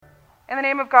In the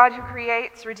name of God who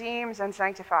creates, redeems, and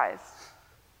sanctifies.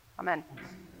 Amen.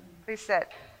 Please sit.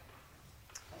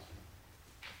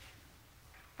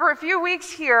 For a few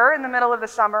weeks here in the middle of the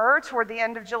summer, toward the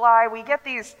end of July, we get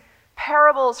these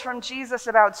parables from Jesus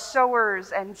about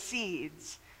sowers and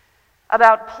seeds,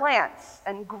 about plants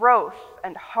and growth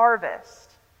and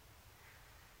harvest.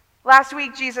 Last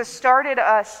week, Jesus started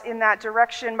us in that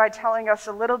direction by telling us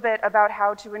a little bit about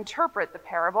how to interpret the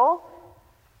parable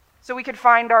so we could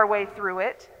find our way through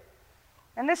it.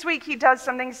 And this week, he does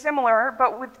something similar,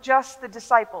 but with just the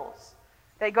disciples.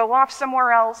 They go off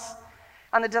somewhere else,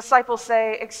 and the disciples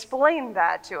say, "Explain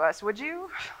that to us, would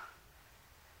you?"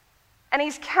 And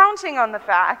he's counting on the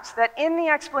fact that in the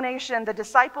explanation, the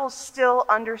disciples still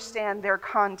understand their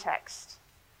context,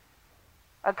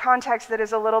 a context that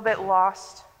is a little bit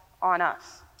lost on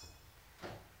us.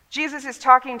 Jesus is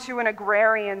talking to an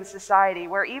agrarian society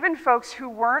where even folks who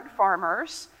weren't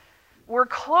farmers were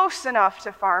close enough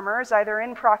to farmers, either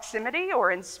in proximity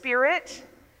or in spirit,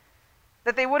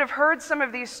 that they would have heard some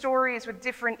of these stories with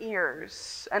different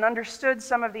ears and understood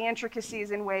some of the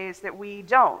intricacies in ways that we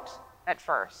don't at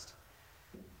first.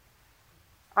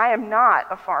 I am not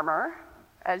a farmer,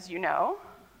 as you know.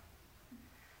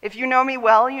 If you know me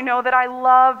well, you know that I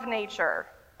love nature,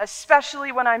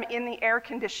 especially when I'm in the air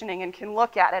conditioning and can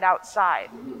look at it outside.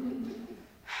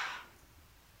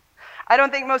 I don't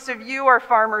think most of you are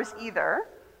farmers either,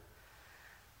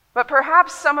 but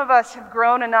perhaps some of us have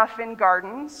grown enough in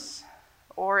gardens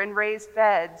or in raised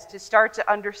beds to start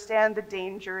to understand the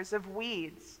dangers of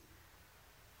weeds.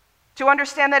 To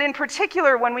understand that in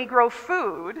particular when we grow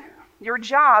food, your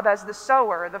job as the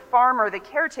sower, the farmer, the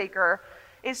caretaker,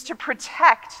 is to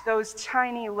protect those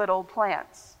tiny little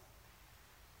plants.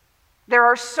 There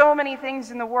are so many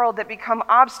things in the world that become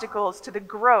obstacles to the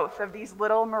growth of these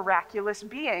little miraculous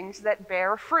beings that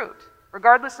bear fruit,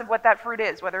 regardless of what that fruit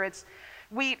is, whether it's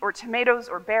wheat or tomatoes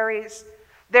or berries.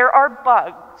 There are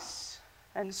bugs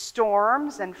and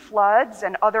storms and floods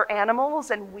and other animals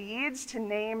and weeds, to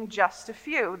name just a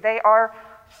few. They are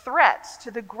threats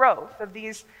to the growth of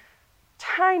these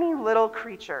tiny little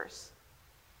creatures.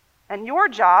 And your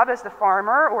job as the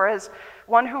farmer or as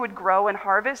one who would grow and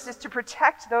harvest is to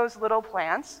protect those little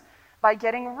plants by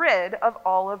getting rid of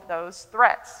all of those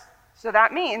threats. So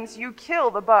that means you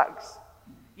kill the bugs,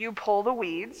 you pull the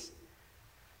weeds,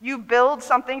 you build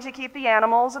something to keep the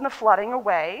animals and the flooding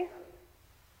away.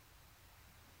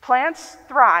 Plants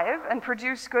thrive and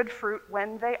produce good fruit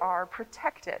when they are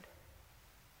protected.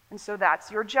 And so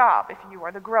that's your job if you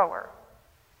are the grower,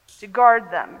 to guard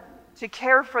them, to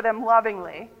care for them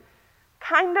lovingly,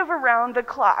 kind of around the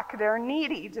clock. They're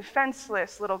needy,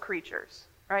 defenseless little creatures,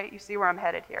 right? You see where I'm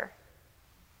headed here.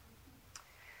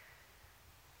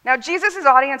 Now, Jesus'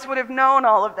 audience would have known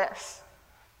all of this.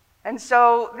 And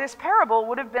so this parable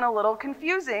would have been a little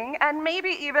confusing and maybe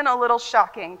even a little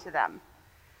shocking to them.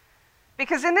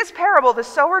 Because in this parable, the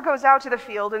sower goes out to the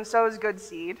field and sows good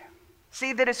seed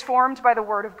that is formed by the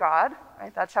word of God,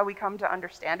 right? That's how we come to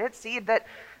understand it. Seed that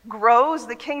grows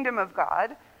the kingdom of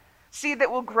God. Seed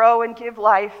that will grow and give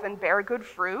life and bear good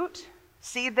fruit.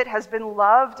 Seed that has been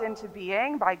loved into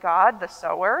being by God, the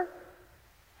sower.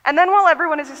 And then while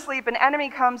everyone is asleep, an enemy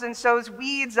comes and sows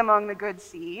weeds among the good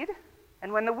seed.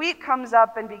 And when the wheat comes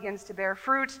up and begins to bear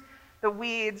fruit, the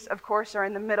weeds, of course, are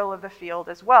in the middle of the field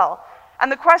as well.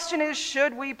 And the question is,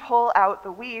 should we pull out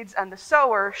the weeds? And the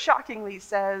sower shockingly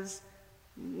says,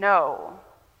 no.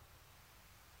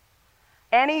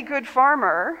 Any good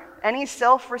farmer, any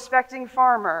self-respecting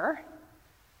farmer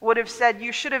would have said,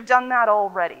 you should have done that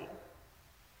already.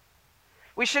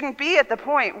 We shouldn't be at the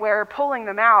point where pulling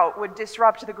them out would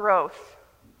disrupt the growth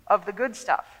of the good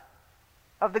stuff,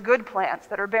 of the good plants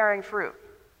that are bearing fruit.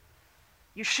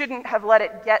 You shouldn't have let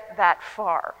it get that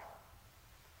far.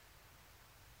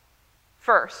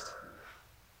 First,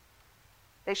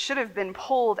 they should have been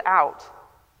pulled out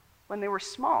when they were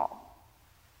small.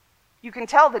 You can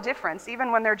tell the difference,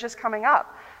 even when they're just coming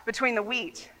up, between the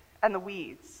wheat and the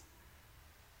weeds.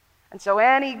 And so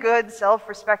any good,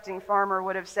 self-respecting farmer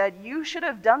would have said, you should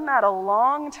have done that a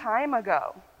long time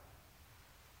ago.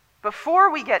 Before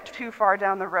we get too far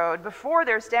down the road, before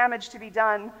there's damage to be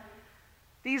done,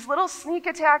 these little sneak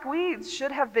attack weeds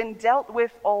should have been dealt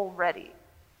with already.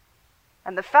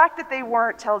 And the fact that they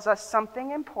weren't tells us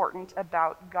something important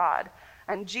about God.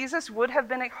 And Jesus would have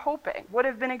been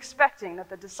expecting that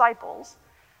the disciples,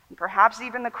 and perhaps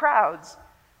even the crowds,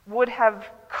 would have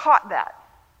caught that.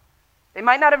 They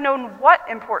might not have known what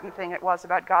important thing it was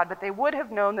about God, but they would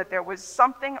have known that there was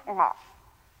something off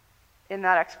in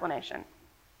that explanation.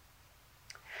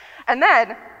 And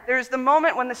then there's the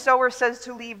moment when the sower says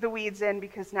to leave the weeds in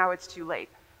because now it's too late.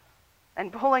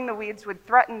 and pulling the weeds would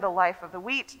threaten the life of the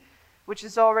wheat, which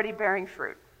is already bearing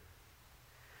fruit.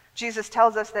 Jesus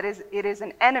tells us that it is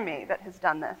an enemy that has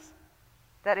done this,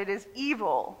 that it is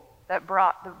evil that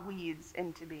brought the weeds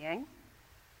into being.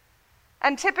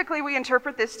 And typically we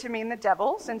interpret this to mean the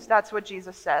devil, since that's what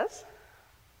Jesus says.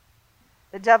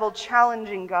 The devil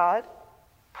challenging God,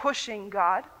 pushing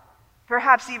God,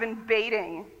 perhaps even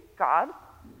baiting God.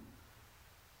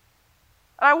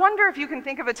 And I wonder if you can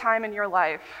think of a time in your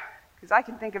life, because I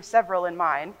can think of several in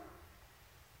mine,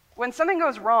 when something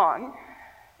goes wrong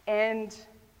and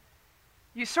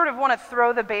you sort of want to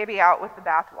throw the baby out with the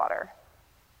bathwater.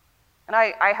 And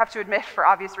I have to admit, for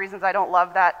obvious reasons, I don't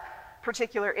love that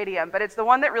particular idiom, but it's the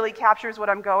one that really captures what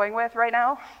I'm going with right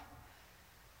now.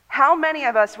 How many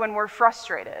of us, when we're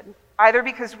frustrated, either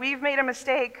because we've made a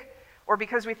mistake or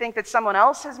because we think that someone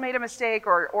else has made a mistake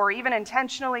or even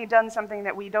intentionally done something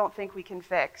that we don't think we can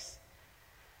fix,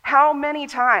 how many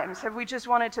times have we just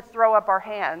wanted to throw up our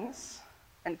hands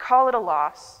and call it a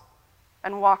loss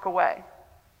and walk away?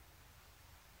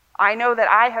 I know that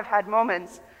I have had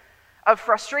moments of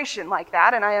frustration like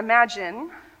that, and I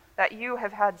imagine that you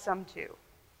have had some too.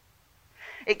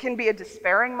 It can be a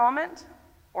despairing moment,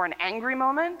 or an angry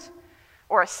moment,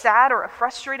 or a sad or a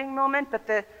frustrating moment, but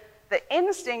the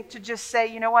instinct to just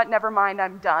say, you know what, never mind,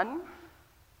 I'm done,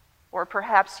 or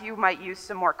perhaps you might use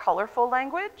some more colorful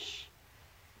language,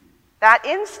 that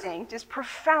instinct is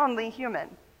profoundly human.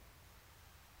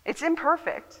 It's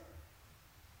imperfect,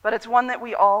 but it's one that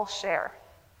we all share.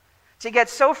 To get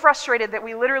so frustrated that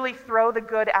we literally throw the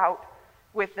good out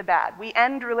with the bad. We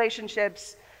end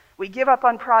relationships, we give up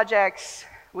on projects,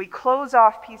 we close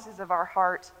off pieces of our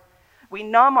heart, we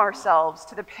numb ourselves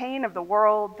to the pain of the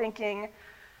world, thinking,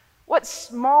 what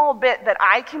small bit that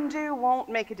I can do won't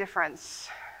make a difference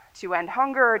to end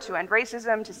hunger, to end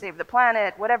racism, to save the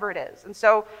planet, whatever it is. And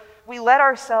so we let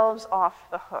ourselves off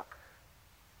the hook,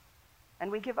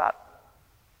 and we give up.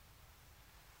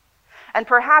 And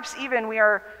perhaps even we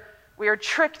are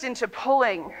tricked into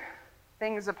pulling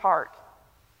things apart,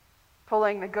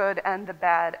 pulling the good and the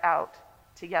bad out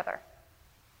together.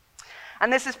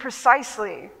 And this is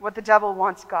precisely what the devil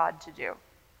wants God to do.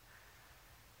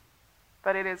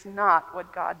 But it is not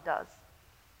what God does.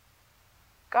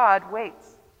 God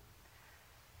waits.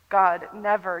 God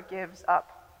never gives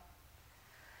up.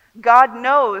 God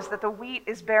knows that the wheat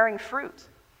is bearing fruit,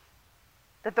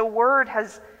 that the word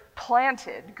has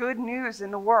planted good news in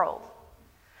the world,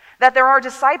 that there are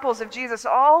disciples of Jesus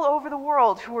all over the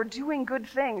world who are doing good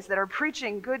things, that are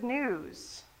preaching good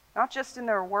news, not just in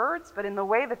their words, but in the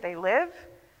way that they live.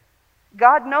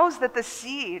 God knows that the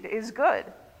seed is good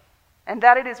and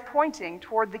that it is pointing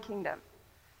toward the kingdom.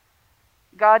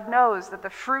 God knows that the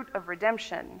fruit of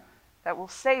redemption that will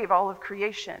save all of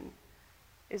creation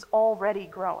is already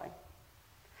growing.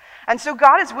 And so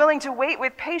God is willing to wait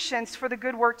with patience for the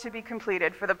good work to be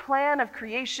completed, for the plan of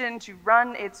creation to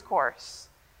run its course,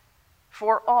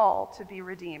 for all to be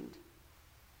redeemed.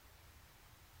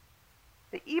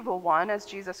 The evil one, as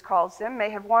Jesus calls him,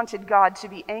 may have wanted God to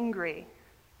be angry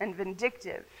and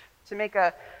vindictive, to make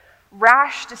a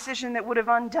rash decision that would have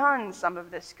undone some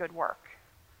of this good work.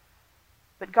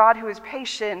 But God, who is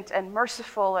patient and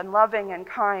merciful and loving and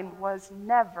kind, was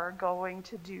never going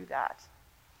to do that.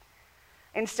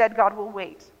 Instead, God will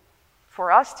wait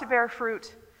for us to bear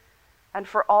fruit and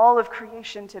for all of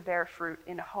creation to bear fruit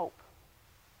in hope.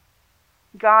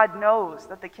 God knows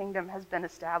that the kingdom has been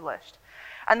established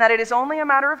and that it is only a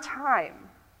matter of time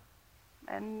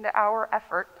and our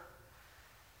effort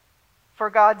for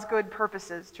God's good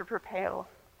purposes to prevail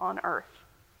on earth.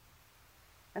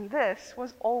 And this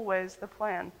was always the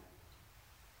plan.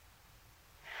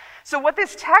 So what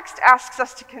this text asks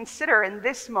us to consider in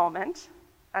this moment,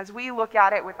 as we look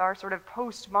at it with our sort of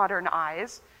postmodern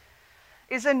eyes,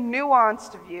 is a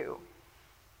nuanced view.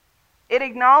 It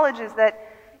acknowledges that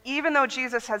even though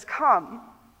Jesus has come,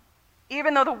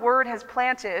 even though the word has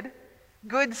planted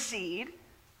good seed,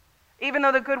 even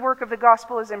though the good work of the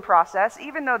gospel is in process,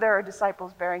 even though there are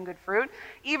disciples bearing good fruit,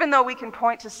 even though we can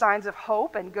point to signs of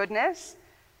hope and goodness,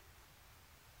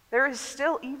 there is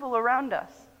still evil around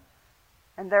us.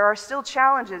 And there are still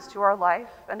challenges to our life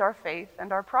and our faith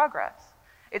and our progress.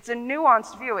 It's a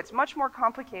nuanced view. It's much more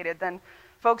complicated than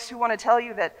folks who want to tell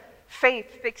you that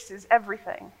faith fixes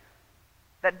everything,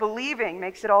 that believing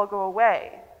makes it all go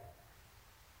away.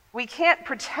 We can't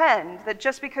pretend that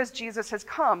just because Jesus has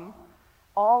come,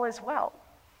 all is well.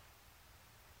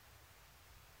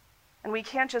 And we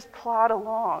can't just plod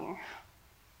along,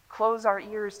 close our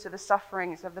ears to the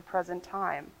sufferings of the present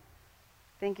time,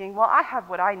 thinking, well, I have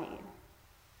what I need.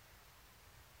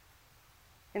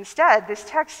 Instead, this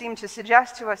text seemed to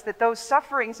suggest to us that those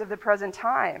sufferings of the present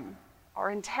time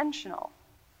are intentional.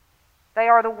 They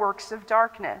are the works of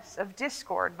darkness, of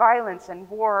discord, violence, and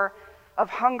war, of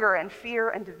hunger and fear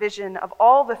and division, of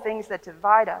all the things that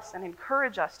divide us and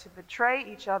encourage us to betray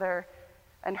each other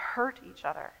and hurt each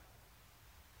other.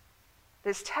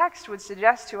 This text would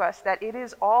suggest to us that it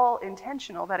is all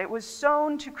intentional, that it was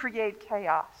sown to create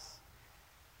chaos,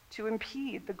 to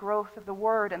impede the growth of the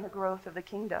word and the growth of the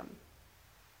kingdom.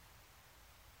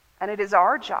 And it is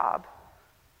our job,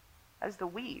 as the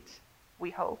wheat,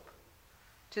 we hope,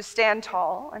 to stand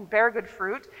tall and bear good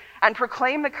fruit and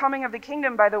proclaim the coming of the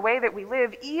kingdom by the way that we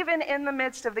live, even in the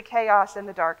midst of the chaos and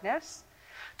the darkness,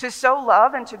 to sow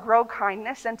love and to grow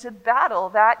kindness and to battle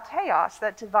that chaos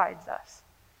that divides us.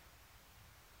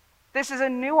 This is a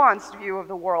nuanced view of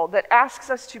the world that asks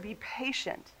us to be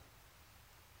patient,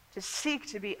 to seek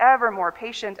to be ever more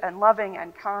patient and loving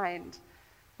and kind,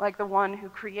 like the one who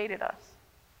created us.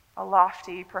 A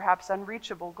lofty, perhaps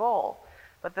unreachable goal,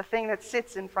 but the thing that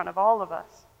sits in front of all of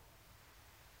us.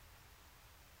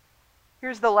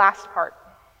 Here's the last part.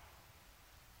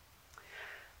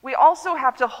 We also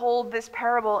have to hold this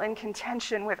parable in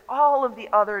contention with all of the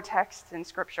other texts in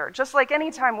Scripture. Just like any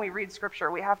time we read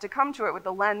Scripture, we have to come to it with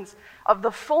the lens of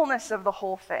the fullness of the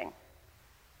whole thing.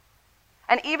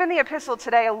 And even the epistle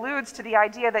today alludes to the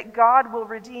idea that God will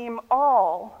redeem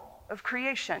all of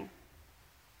creation,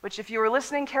 which, if you were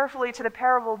listening carefully to the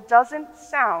parable, doesn't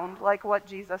sound like what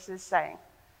Jesus is saying.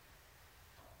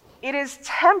 It is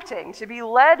tempting to be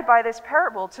led by this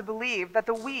parable to believe that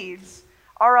the weeds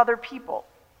are other people.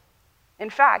 In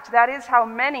fact, that is how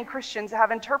many Christians have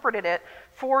interpreted it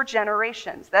for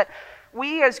generations, that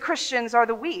we as Christians are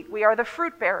the wheat, we are the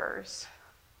fruit bearers.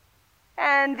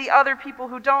 And the other people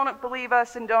who don't believe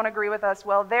us and don't agree with us,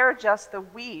 well, they're just the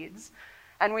weeds,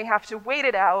 and we have to wait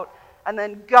it out, and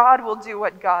then God will do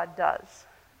what God does.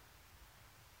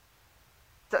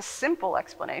 It's a simple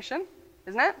explanation,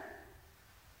 isn't it?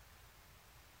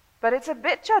 But it's a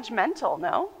bit judgmental,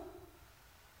 no?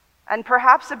 And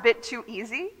perhaps a bit too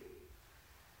easy?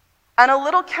 And a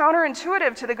little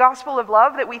counterintuitive to the gospel of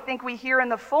love that we think we hear in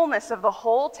the fullness of the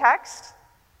whole text?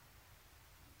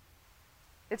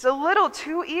 It's a little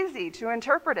too easy to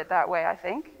interpret it that way, I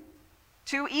think.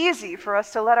 Too easy for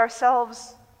us to let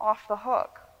ourselves off the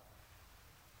hook.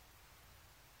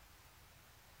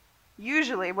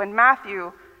 Usually, when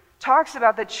Matthew talks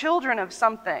about the children of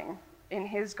something in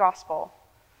his gospel,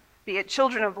 be it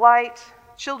children of light,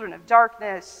 children of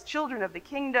darkness, children of the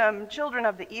kingdom, children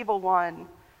of the evil one,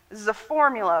 this is a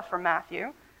formula for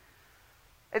Matthew.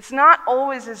 It's not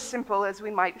always as simple as we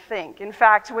might think. In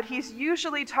fact, what he's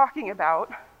usually talking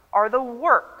about are the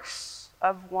works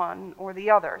of one or the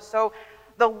other. So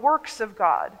the works of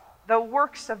God, the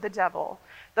works of the devil,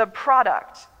 the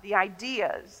product, the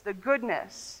ideas, the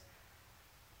goodness.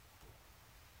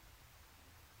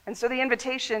 And so the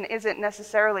invitation isn't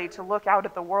necessarily to look out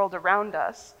at the world around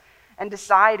us and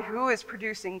decide who is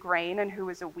producing grain and who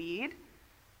is a weed.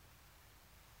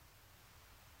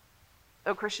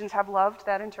 Though Christians have loved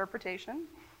that interpretation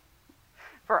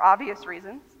for obvious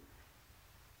reasons.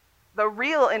 The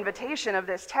real invitation of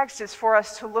this text is for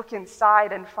us to look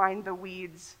inside and find the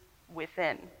weeds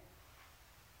within.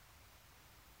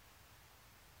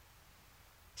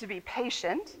 To be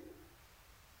patient.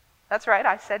 That's right,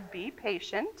 I said be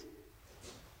patient.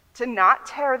 To not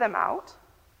tear them out.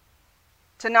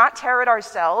 To not tear it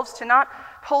ourselves. To not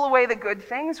pull away the good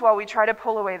things while we try to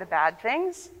pull away the bad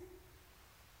things.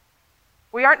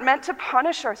 We aren't meant to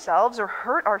punish ourselves or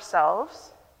hurt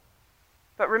ourselves,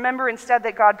 but remember instead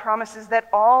that God promises that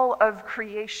all of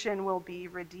creation will be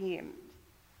redeemed,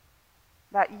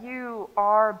 that you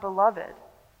are beloved,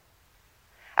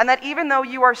 and that even though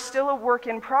you are still a work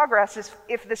in progress,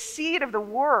 if the seed of the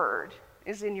word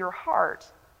is in your heart,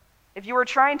 if you are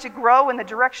trying to grow in the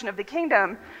direction of the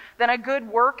kingdom, then a good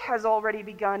work has already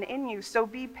begun in you. So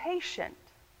be patient.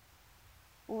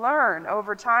 Learn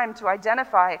over time to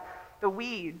identify the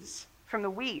weeds from the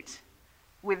wheat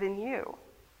within you.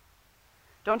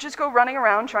 Don't just go running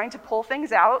around trying to pull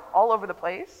things out all over the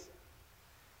place.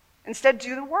 Instead,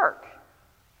 do the work.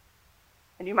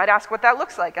 And you might ask what that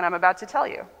looks like, and I'm about to tell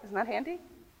you. Isn't that handy?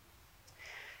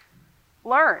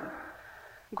 Learn,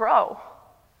 grow,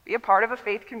 be a part of a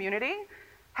faith community,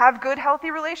 have good, healthy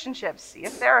relationships, see a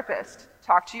therapist,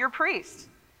 talk to your priest,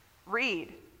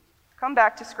 read, come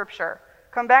back to Scripture,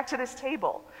 come back to this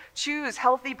table. Choose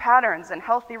healthy patterns and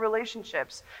healthy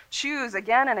relationships. Choose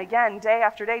again and again, day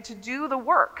after day, to do the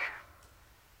work.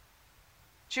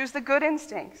 Choose the good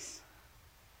instincts.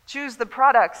 Choose the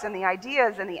products and the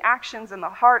ideas and the actions and the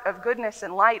heart of goodness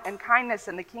and light and kindness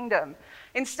in the kingdom,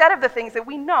 instead of the things that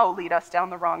we know lead us down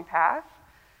the wrong path,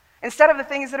 instead of the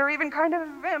things that are even kind of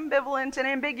ambivalent and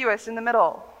ambiguous in the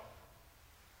middle.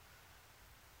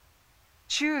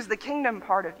 Choose the kingdom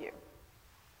part of you,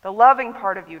 the loving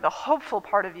part of you, the hopeful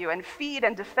part of you, and feed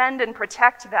and defend and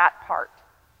protect that part.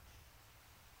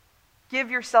 Give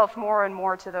yourself more and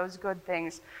more to those good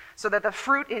things so that the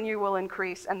fruit in you will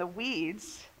increase and the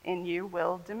weeds in you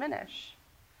will diminish.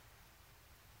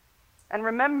 And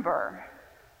remember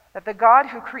that the God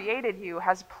who created you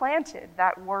has planted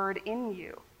that word in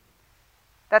you,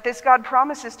 that this God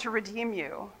promises to redeem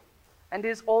you and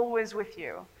is always with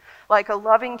you, like a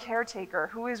loving caretaker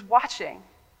who is watching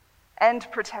and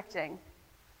protecting,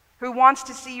 who wants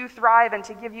to see you thrive and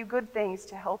to give you good things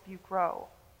to help you grow.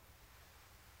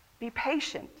 Be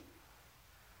patient.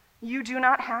 You do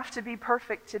not have to be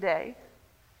perfect today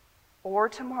or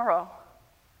tomorrow.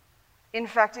 In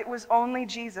fact, it was only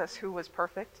Jesus who was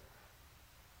perfect.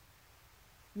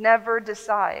 Never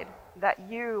decide that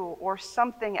you or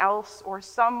something else or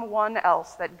someone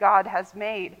else that God has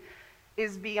made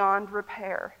is beyond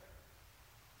repair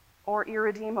or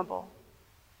irredeemable,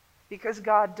 because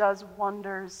God does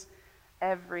wonders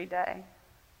every day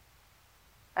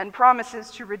and promises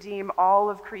to redeem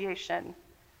all of creation,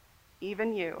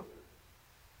 even you,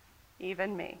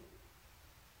 even me.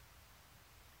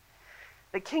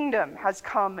 The kingdom has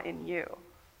come in you.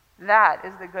 That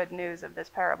is the good news of this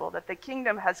parable, that the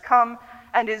kingdom has come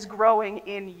and is growing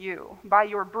in you by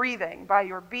your breathing, by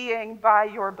your being, by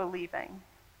your believing.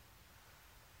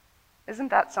 Isn't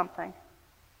that something?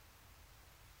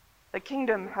 The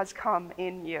kingdom has come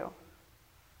in you,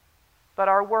 but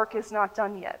our work is not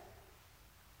done yet.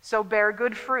 So bear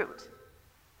good fruit,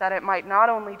 that it might not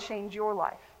only change your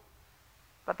life,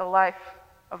 but the life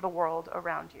of the world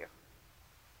around you.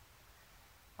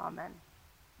 Amen.